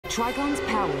Trigon's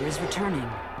power is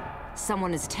returning.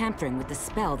 Someone is tampering with the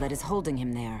spell that is holding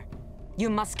him there. You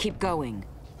must keep going.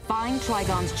 Find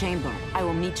Trigon's chamber. I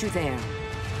will meet you there.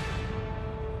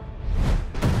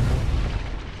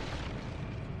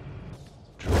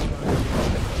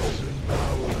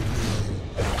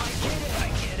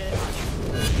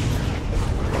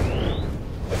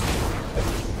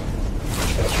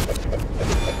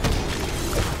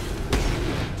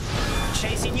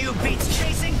 Chasing you beats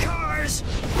chasing cars!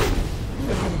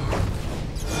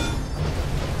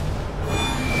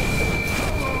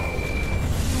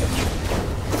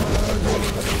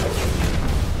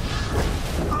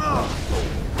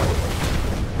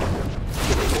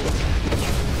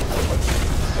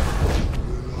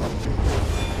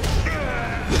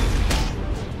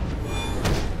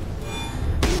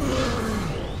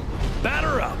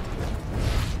 Batter up!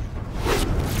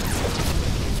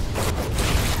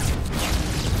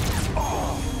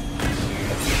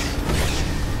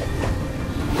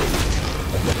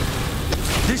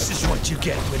 This is what you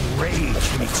get when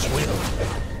rage meets will.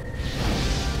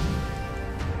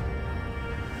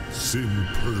 Sin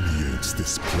permeates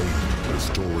this plane,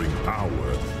 restoring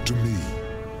power to me.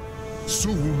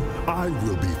 Soon I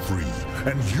will be free,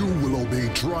 and you will obey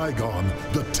Trigon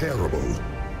the Terrible.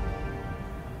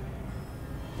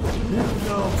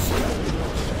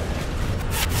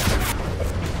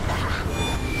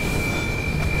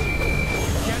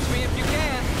 Catch me if you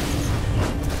can.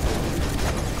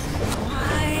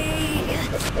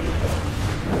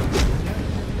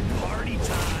 Party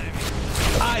time.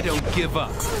 I don't give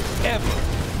up. Ever.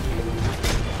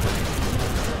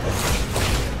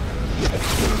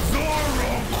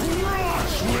 Zoro,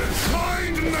 crush with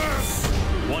kindness!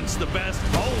 Once the best,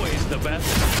 always the best.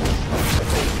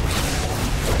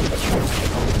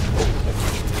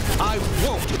 I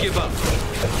won't give up.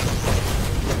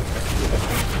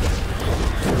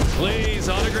 Please,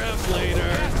 autographs later.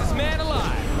 Fastest man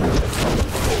alive.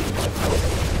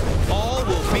 All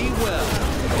will be well.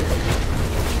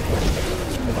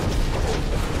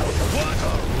 What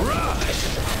a rush!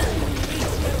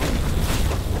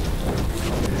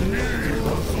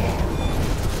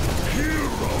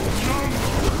 Hero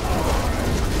number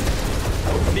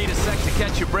 5! Need a sec to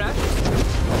catch your breath?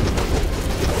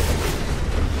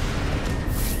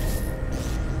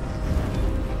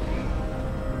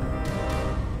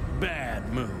 Bad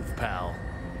move, pal.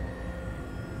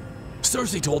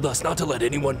 Cersei told us not to let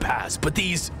anyone pass, but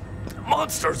these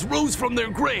monsters rose from their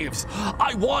graves.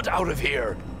 I want out of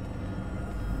here.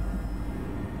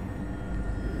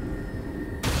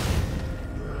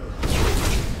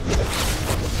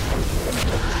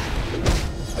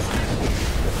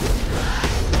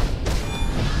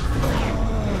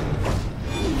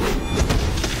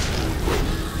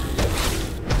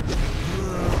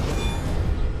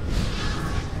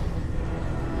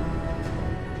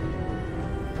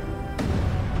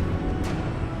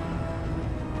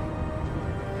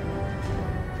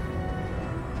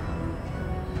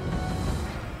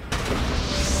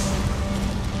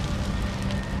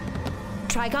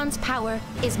 Trigon's power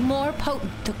is more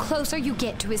potent the closer you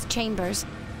get to his chambers.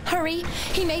 Hurry,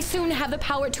 he may soon have the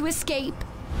power to escape.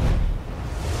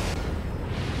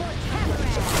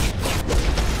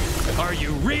 Are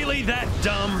you really that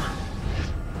dumb?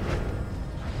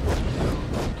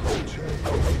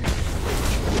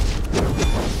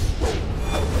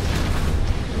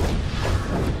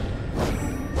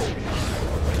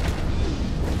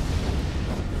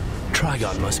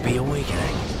 Trigon must be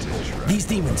awakening. These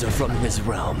demons are from his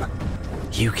realm.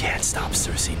 You can't stop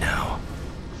Cersei now.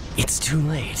 It's too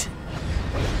late.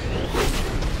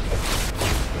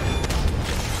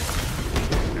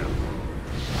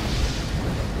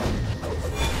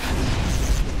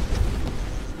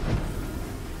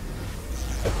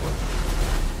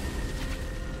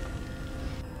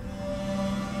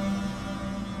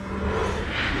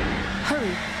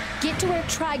 Hurry, get to where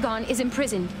Trigon is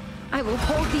imprisoned. I will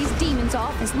hold these demons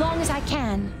off as long as I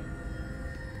can.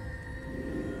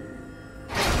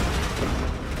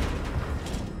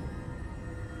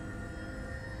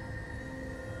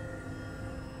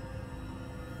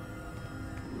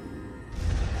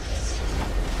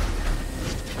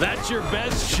 That's your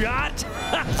best shot?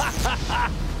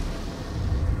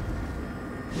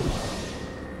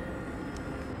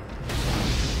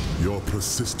 Your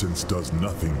persistence does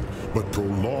nothing but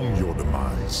prolong your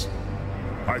demise.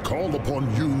 I call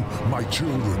upon you, my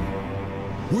children.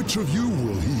 Which of you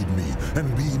will heed me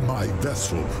and be my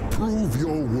vessel? Prove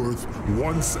your worth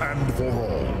once and for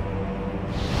all.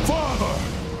 Father,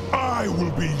 I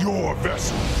will be your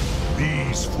vessel.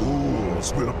 These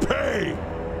fools will pay.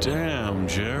 Damn,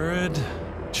 Jared.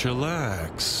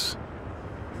 Chillax.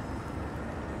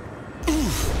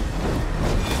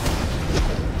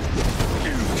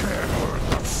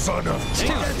 son of Too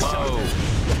slow.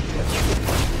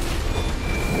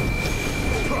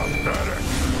 pathetic!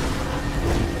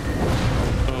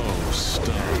 Oh,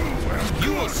 stop.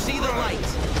 You will see the light.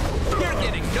 You're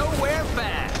getting nowhere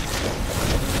fast.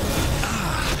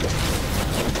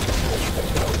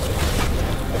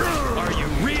 Are you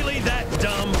really that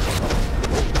dumb?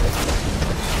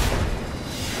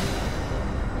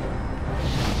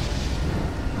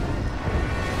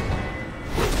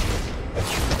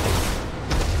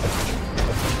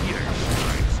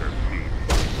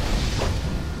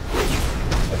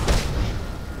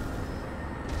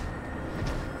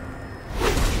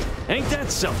 Ain't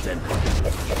that something?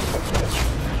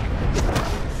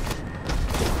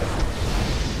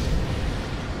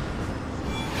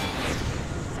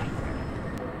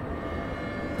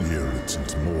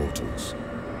 Irritant mortals,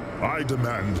 I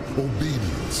demand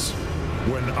obedience.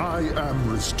 When I am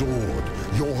restored,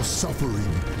 your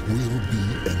suffering will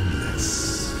be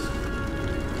endless.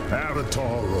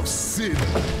 Avatar of sin,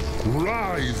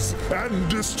 rise and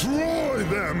destroy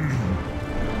them!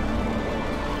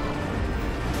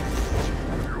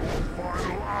 Your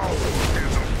final hour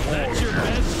is upon That's your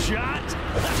best shot?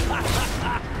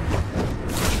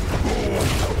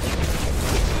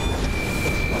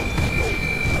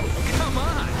 Come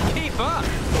on, keep up.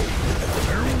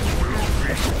 You will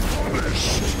be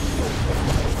punished!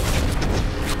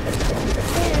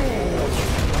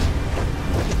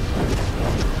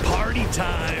 Party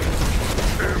time!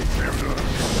 Impudence!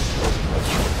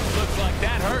 Looks like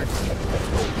that hurts.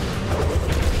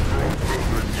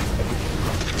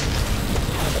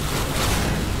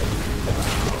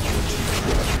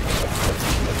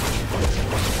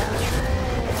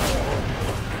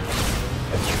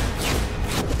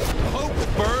 Hope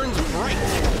burns bright.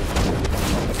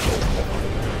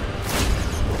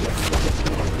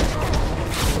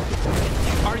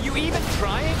 Are you even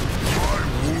trying? My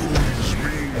wounds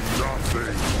mean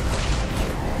nothing.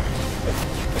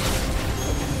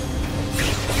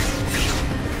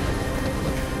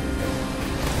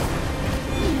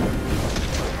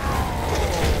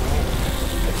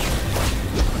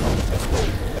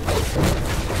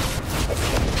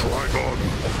 Trigon,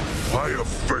 I have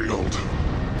failed.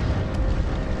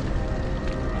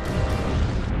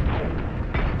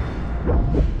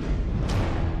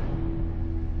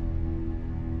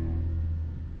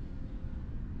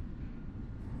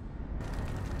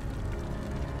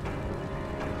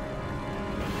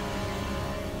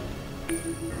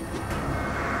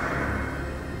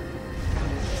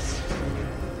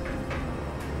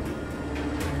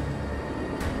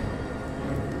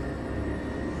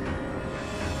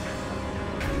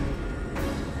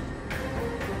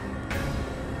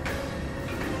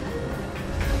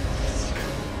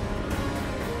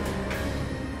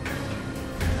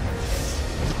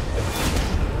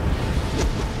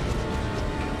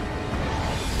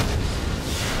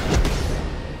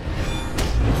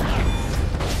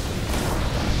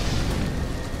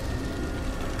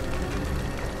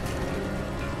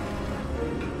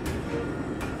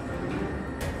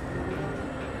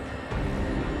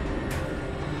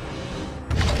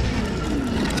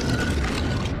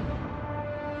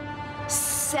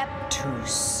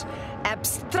 Septus,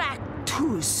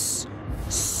 abstractus,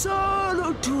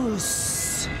 solutus.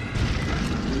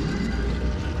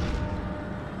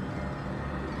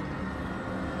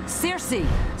 Circe,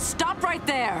 stop right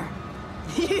there!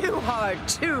 You are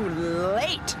too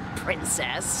late,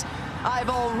 princess. I've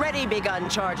already begun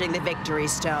charging the Victory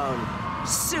Stone.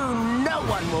 Soon no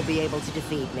one will be able to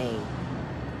defeat me.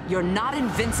 You're not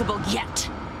invincible yet!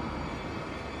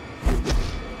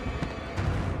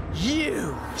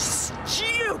 You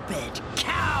stupid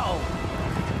cow!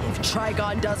 If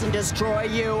Trigon doesn't destroy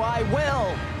you, I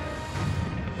will!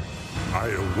 I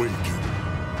awaken.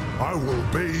 I will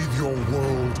bathe your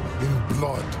world in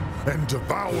blood and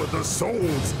devour the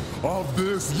souls of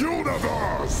this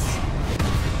universe!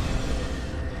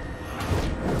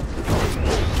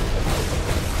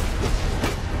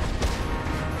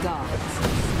 Gods.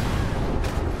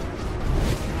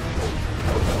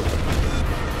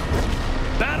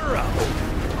 Batter up!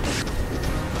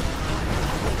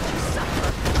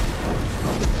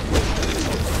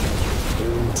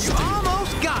 You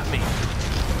almost got me.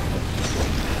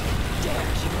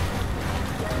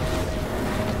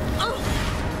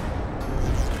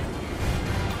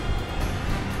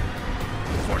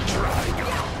 For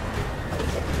Trigon!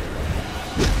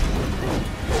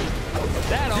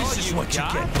 That all This is you what you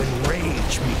got? get when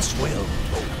rage meets will.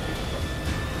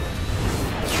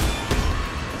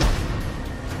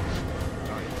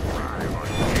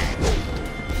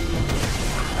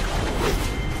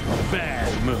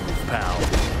 Bad move, pal.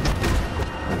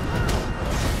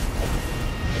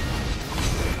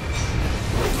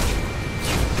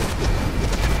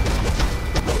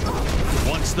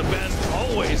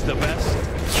 best.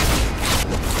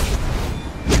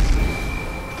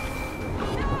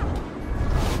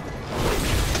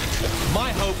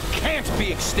 My hope can't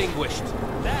be extinguished.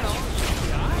 That all you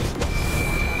got?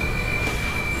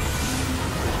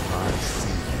 I see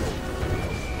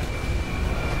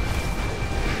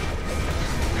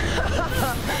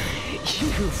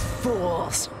you. You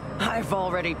fools! I've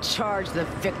already charged the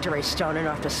Victory Stone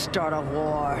enough to start a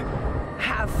war.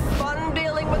 Have fun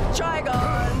dealing with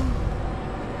Trigon!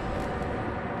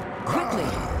 Quickly!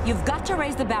 You've got to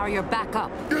raise the barrier back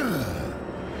up.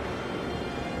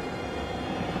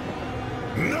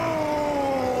 No!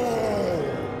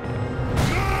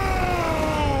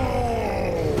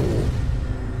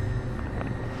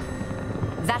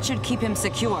 That should keep him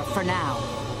secure for now.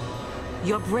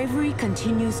 Your bravery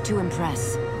continues to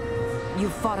impress.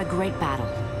 You've fought a great battle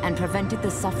and prevented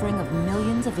the suffering of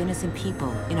millions of innocent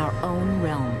people in our own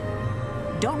realm.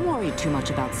 Don't worry too much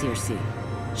about Circe.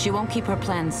 She won't keep her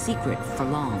plans secret for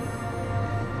long.